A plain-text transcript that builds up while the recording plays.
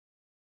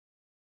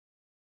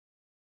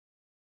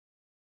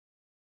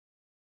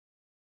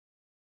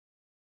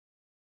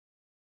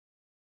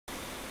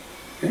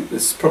Okay,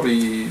 this is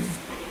probably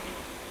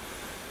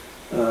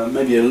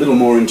maybe a little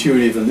more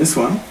intuitive than this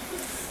one.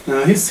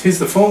 Now here's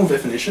the formal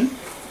definition.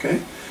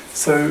 Okay,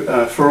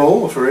 so for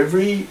all or for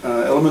every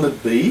element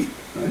of B,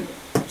 right?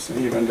 So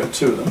here I've got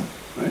two of them,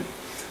 right?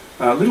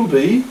 Little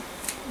b,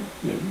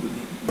 you know,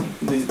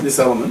 this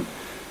element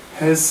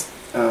has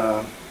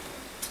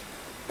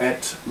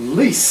at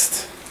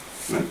least,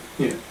 right?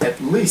 Yeah, at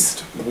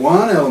least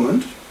one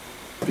element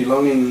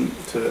belonging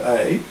to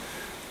A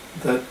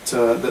that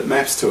that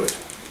maps to it.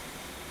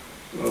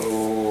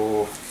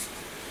 Oh,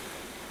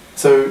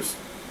 so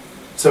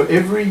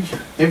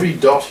every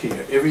dot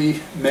here,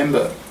 every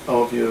member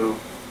of your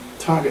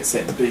target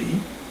set B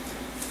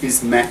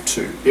is mapped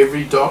to.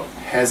 Every dot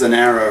has an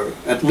arrow,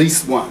 at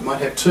least one,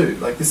 might have two.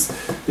 Like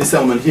this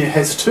element here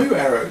has two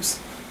arrows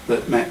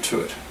that map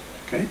to it.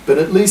 Okay, but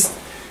at least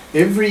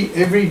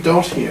every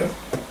dot here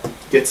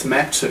gets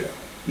mapped to.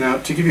 Now,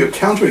 to give you a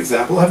counter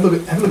example, have a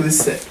look at this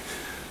set.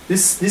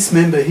 This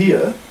member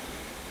here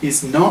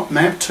is not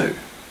mapped to.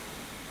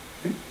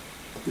 Okay?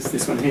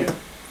 This one here.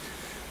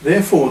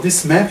 Therefore,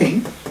 this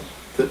mapping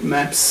that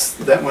maps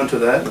that one to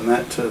that, and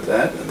that to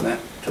that, and that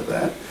to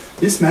that,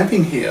 this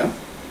mapping here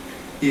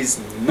is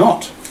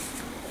not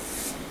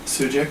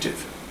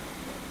surjective.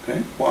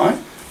 Okay? Why?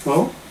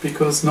 Well,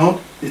 because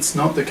it's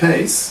not the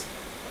case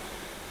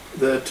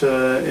that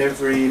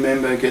every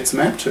member gets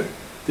mapped to.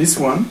 This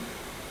one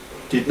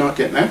did not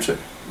get mapped to.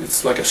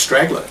 It's like a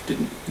straggler,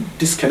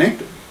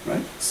 disconnected,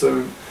 right?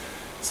 So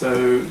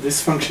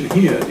this function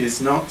here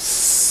is not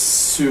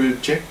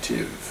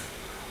surjective,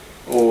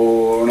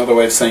 or another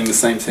way of saying the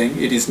same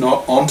thing, it is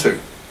not onto.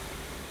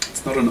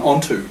 It's not an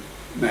onto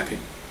mapping.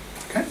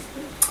 Okay?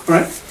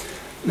 Alright.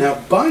 Now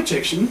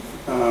bijection,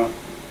 or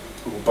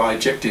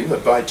bijective, a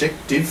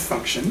bijective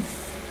function,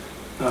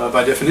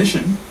 by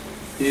definition,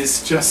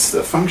 is just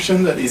a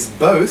function that is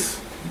both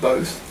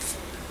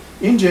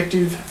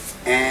injective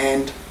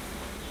and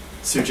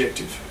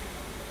surjective.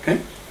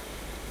 Okay?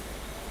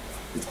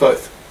 It's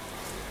both.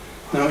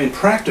 Now in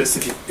practice,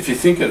 if you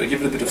think it or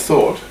give it a bit of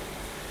thought,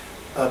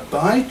 a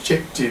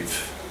bijective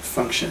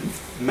function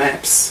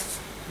maps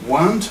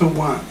one to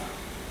one,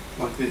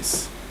 like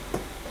this.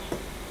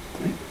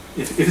 Okay?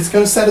 If it's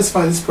going to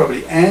satisfy this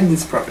property and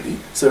this property,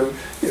 so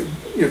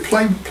you're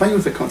playing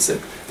with the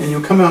concept, and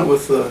you'll come out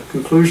with the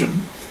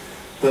conclusion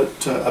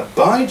that a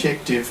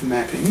bijective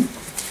mapping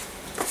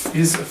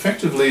is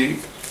effectively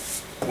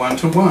one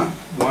to one,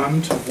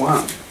 one to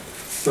one.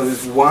 So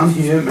there's one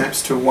here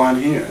maps to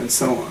one here, and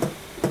so on.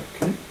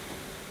 Okay?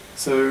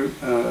 So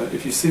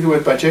if you see the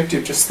word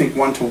bijective, just think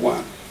one to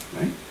one.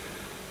 Right?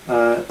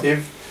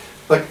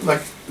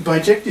 Like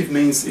bijective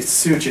means it's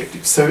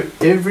surjective. So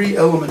every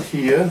element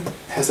here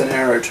has an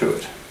arrow to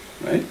it,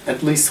 right?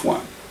 At least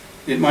one.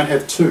 It might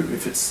have two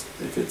if it's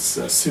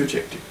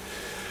surjective.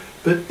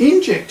 But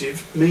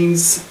injective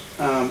means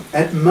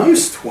at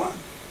most one,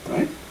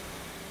 right?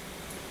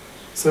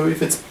 So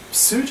if it's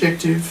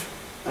surjective,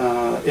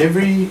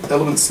 every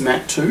element's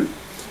mapped to,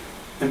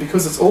 and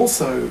because it's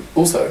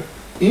also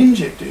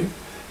injective,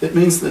 it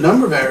means the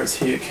number of arrows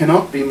here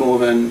cannot be more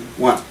than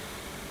one.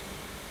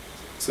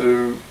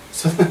 So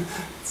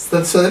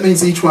that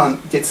means each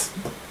one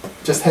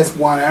just has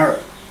one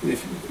arrow.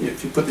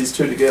 If you put these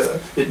two together,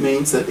 it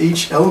means that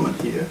each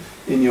element here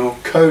in your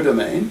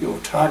codomain, your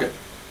target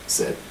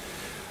set,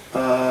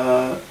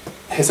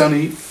 has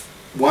only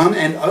one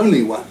and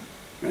only one.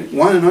 Right?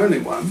 One and only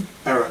one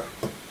arrow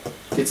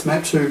gets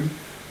mapped to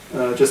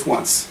just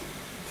once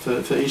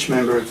for each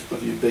member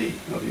of your B,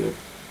 of your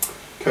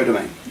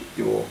codomain,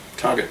 your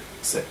target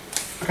set.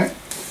 Okay?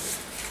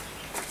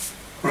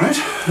 Right.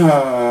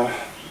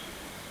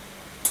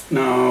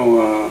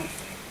 Now, a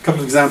couple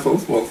of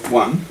examples, well,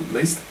 one at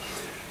least.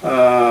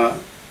 Have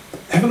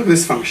a look at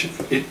this function.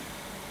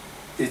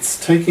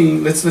 It's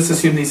taking, let's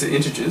assume these are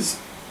integers.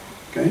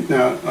 Okay.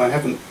 Now I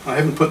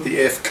haven't put the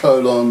f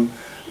colon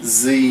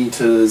z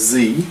to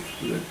z.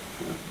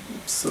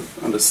 Sort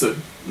of understood.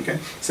 Okay.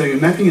 So you're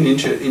mapping an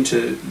integer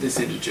into this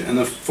integer, and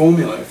the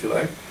formula, if you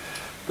like,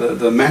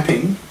 the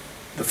mapping,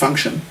 the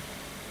function,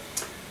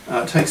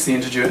 takes the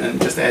integer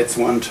and just adds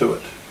one to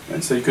it.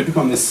 Okay? So you could look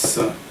on this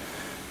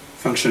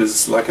function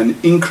as like an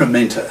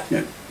incrementer, you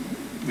know,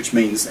 which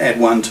means add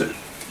one to.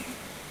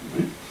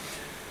 Right?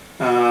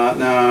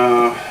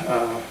 Now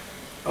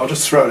I'll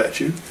just throw it at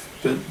you.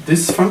 But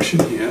this function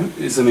here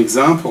is an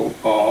example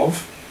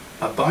of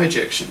a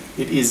bijection.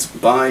 It is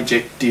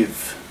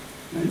bijective.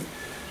 Right?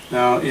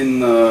 Now, in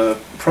the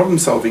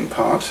problem-solving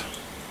part,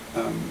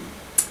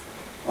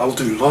 I'll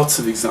do lots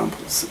of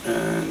examples,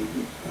 and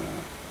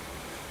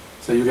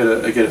so you get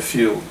a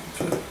feel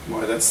for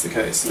why that's the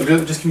case.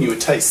 I'm just giving you a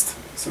taste,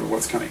 sort of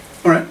what's coming.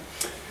 All right.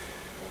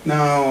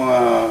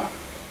 Now,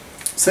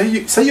 say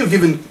you're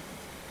given,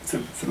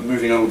 sort of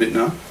moving on a bit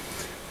now.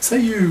 Say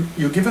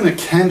you're given a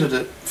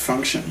candidate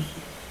function,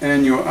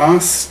 and you're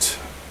asked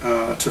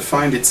to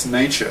find its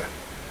nature.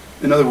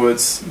 In other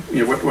words,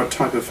 you know, what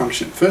type of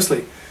function?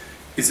 Firstly,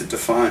 is it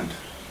defined?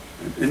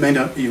 It may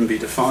not even be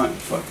defined.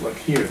 Like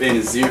here, if n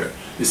is 0,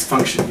 this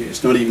function here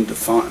is not even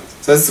defined.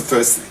 So that's the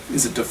first thing.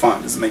 Is it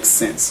defined? Does it make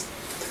sense?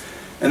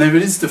 And if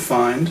it is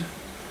defined,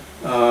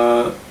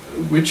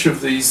 which of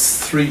these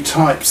three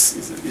types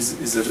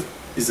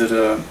is it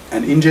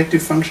an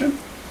injective function?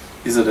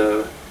 Is it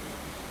a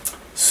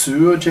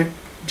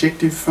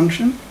surjective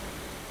function?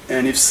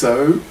 And if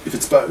so, if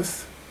it's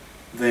both,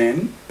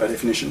 then by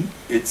definition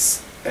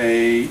it's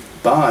a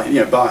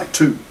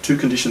two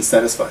conditions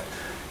satisfied.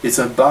 It's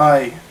a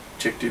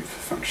bijective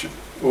function.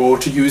 Or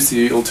to use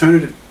the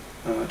alternative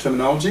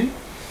terminology,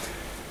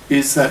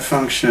 is that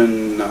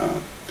function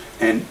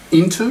an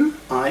into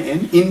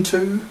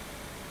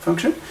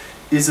function?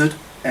 Is it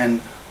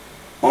an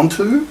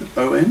onto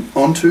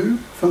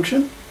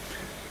function?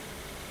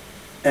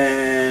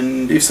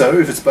 And if so,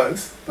 if it's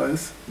both,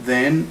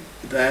 then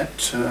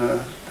that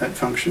that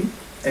function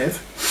f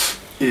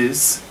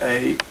is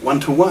a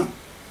one-to-one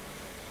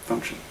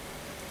function.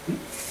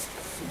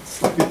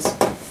 It's like this.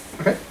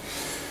 Okay.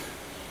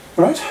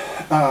 All right.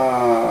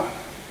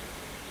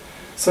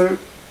 So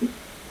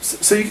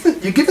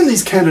you're given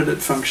these candidate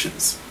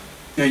functions.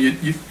 You know,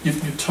 you're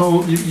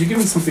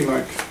given something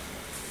like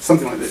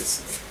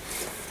this.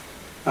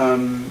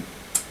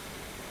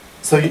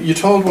 So you're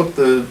told what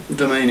the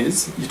domain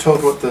is. You're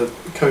told what the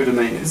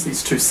codomain is.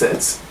 These two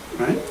sets,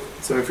 right?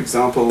 So, for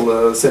example,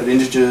 a set of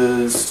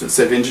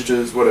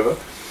integers, whatever.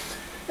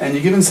 And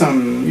you're given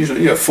some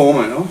usually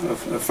formula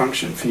of a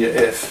function for your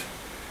f,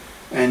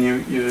 and you're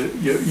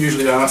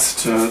usually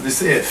asked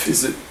this f,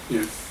 is it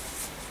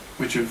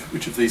which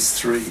of these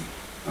three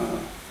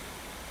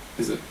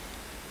is it?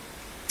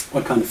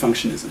 What kind of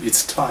function is it?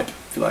 Its type,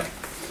 if you like.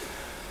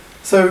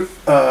 So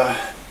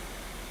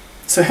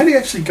so how do you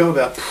actually go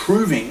about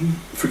proving,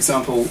 for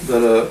example,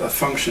 that a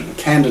function, a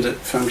candidate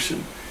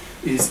function,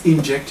 is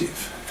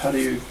injective? How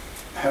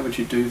would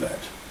you do that?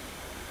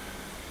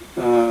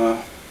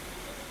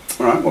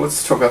 All right, well,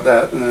 let's talk about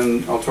that, and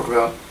then I'll talk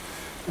about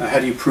how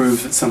do you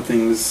prove that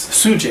something is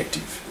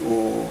surjective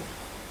or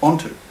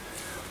onto,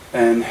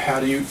 and how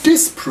do you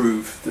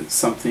disprove that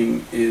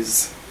something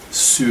is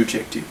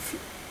surjective,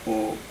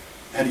 or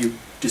how do you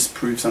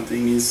disprove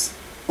something is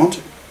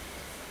onto?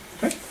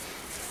 Okay.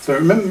 So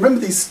remember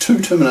these two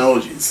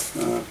terminologies.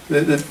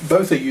 They're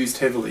both are used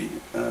heavily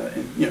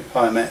in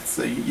higher maths.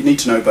 So you need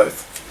to know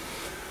both.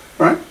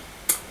 All right.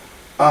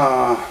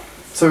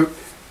 So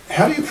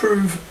how do you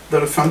prove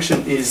that a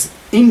function is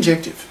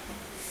injective?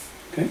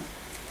 Okay.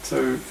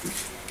 So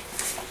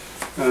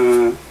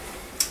well,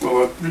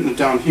 I've written it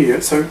down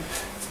here. So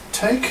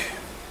take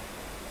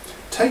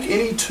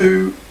any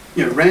two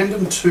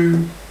random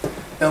two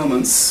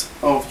elements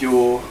of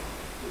your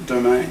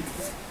domain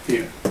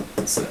here.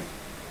 Let's say.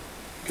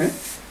 Okay,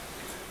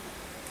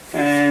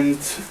 and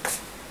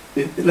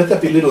let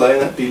that be little a,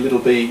 that be little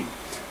b.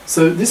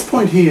 So this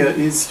point here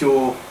is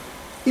your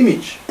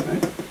image,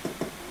 right?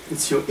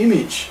 It's your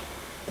image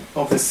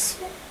of this,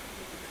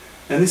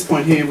 and this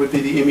point here would be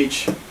the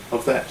image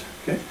of that.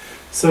 Okay,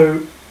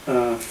 so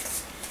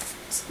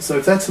so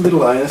if that's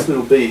little a, that's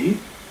little b.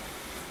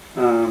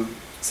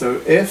 So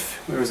f,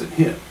 where is it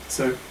here?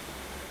 So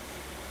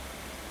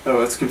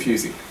that's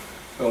confusing.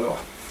 Oh.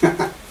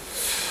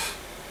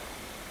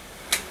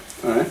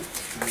 All right,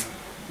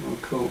 I'll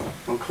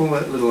call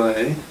that little a,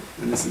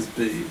 and this is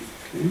b.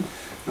 Okay, and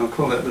I'll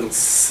call that little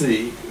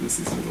c, and this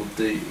is little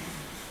d.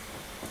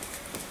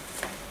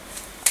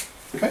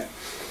 Okay.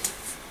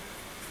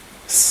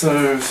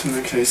 So in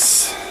that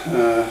case,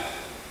 I've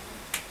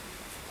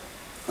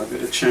got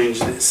to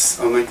change this.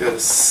 I'll make that a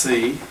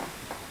c.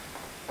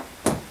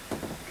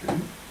 Okay,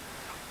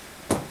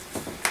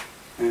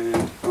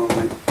 and I'll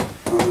make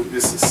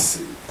this a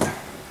c.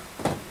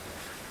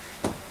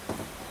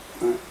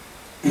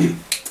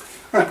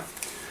 Right.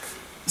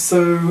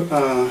 So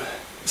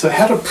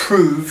how to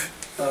prove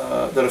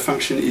that a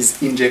function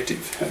is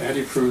injective? How do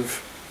you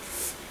prove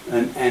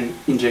an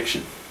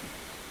injection?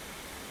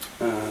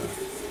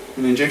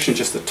 An injection is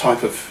just a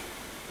type of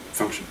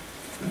function.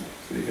 Right?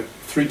 So you have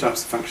three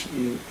types of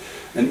function: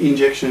 an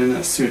injection, a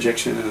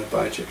surjection, and a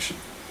bijection.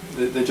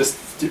 They're just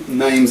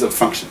names of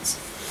functions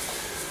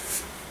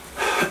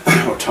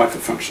or type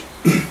of function.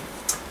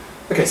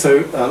 Okay,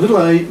 so little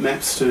a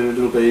maps to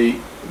little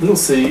b, little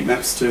c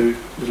maps to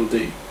little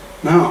d.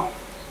 Now,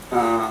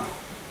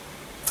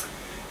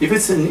 if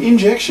it's an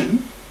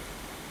injection,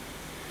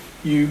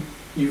 you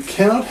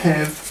cannot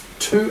have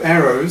two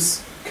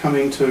arrows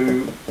coming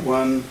to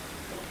one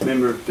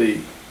member of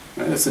B.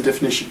 Right? That's the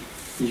definition.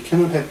 You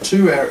cannot have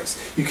two arrows.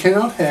 You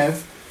cannot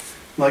have,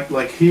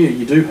 like here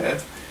you do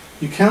have,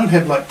 you cannot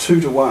have like 2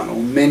 to 1 or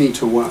many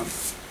to 1.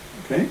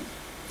 Okay?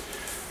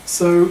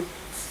 So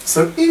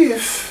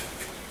if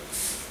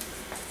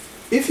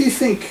you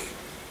think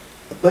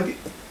like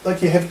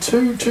you have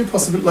two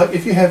possible, like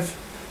if you have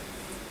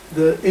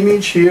the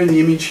image here and the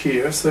image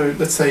here, so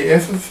let's say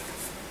f of,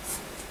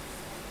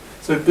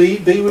 so b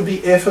would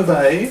be f of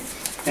a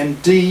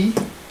and d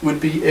would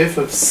be f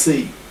of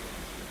c.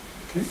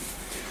 Okay,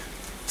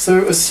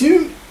 so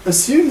assume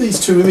these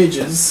two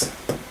images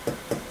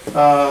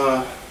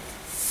are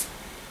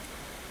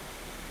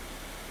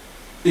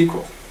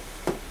equal,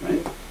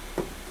 right?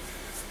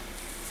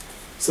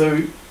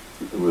 So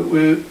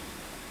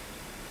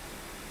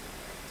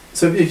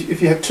So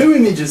if you have two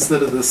images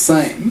that are the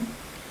same,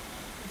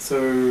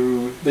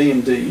 so B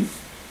and D,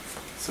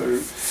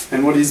 so,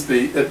 and what is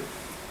B? It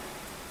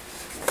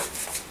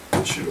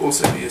should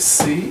also be a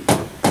C.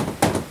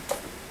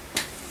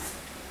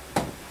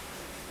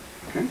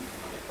 Okay.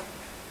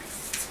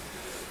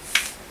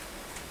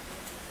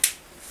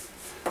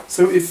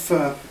 So if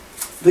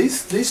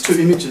these two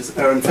images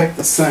are in fact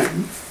the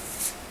same,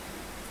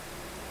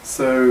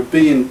 so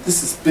B and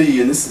this is B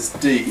and this is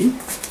D,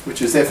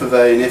 which is f of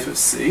A and f of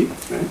C.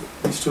 Right?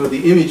 These two are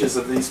the images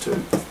of these two.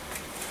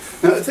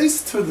 Now, if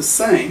these two are the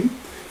same,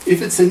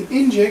 if it's an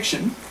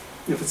injection,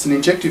 if it's an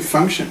injective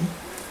function,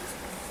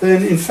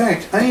 then in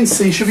fact A and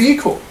C should be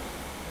equal,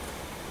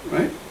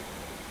 right?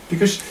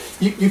 Because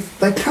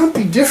they can't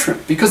be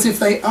different. Because if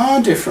they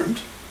are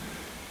different,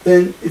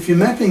 then if you're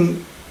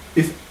mapping,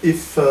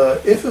 if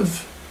f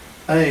of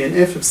A and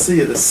f of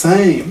C are the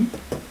same,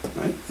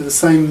 right? They're the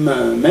same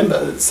member,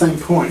 at the same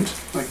point.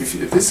 Like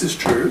if this is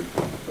true,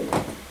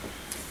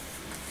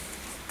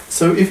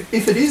 so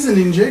if it is an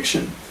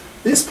injection,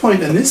 this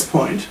point and this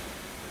point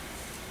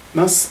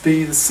must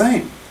be the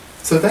same.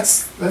 So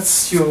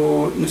that's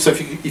your. So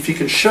if you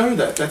can show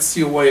that, that's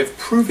your way of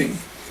proving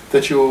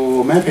that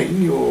your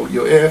mapping,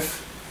 your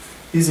f,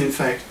 is in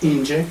fact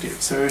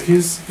injective. So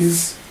here's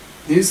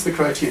the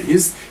criteria.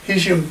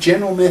 Here's your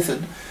general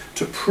method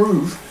to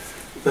prove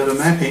that a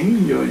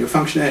mapping, your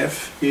function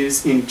f,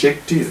 is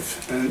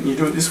injective, and you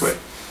do it this way.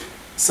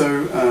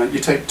 So you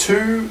take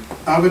two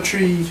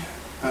arbitrary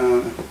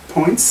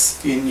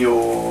points in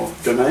your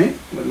domain,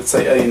 let's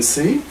say A and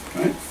C,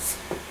 right?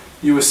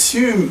 You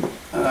assume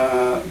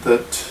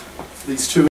that these two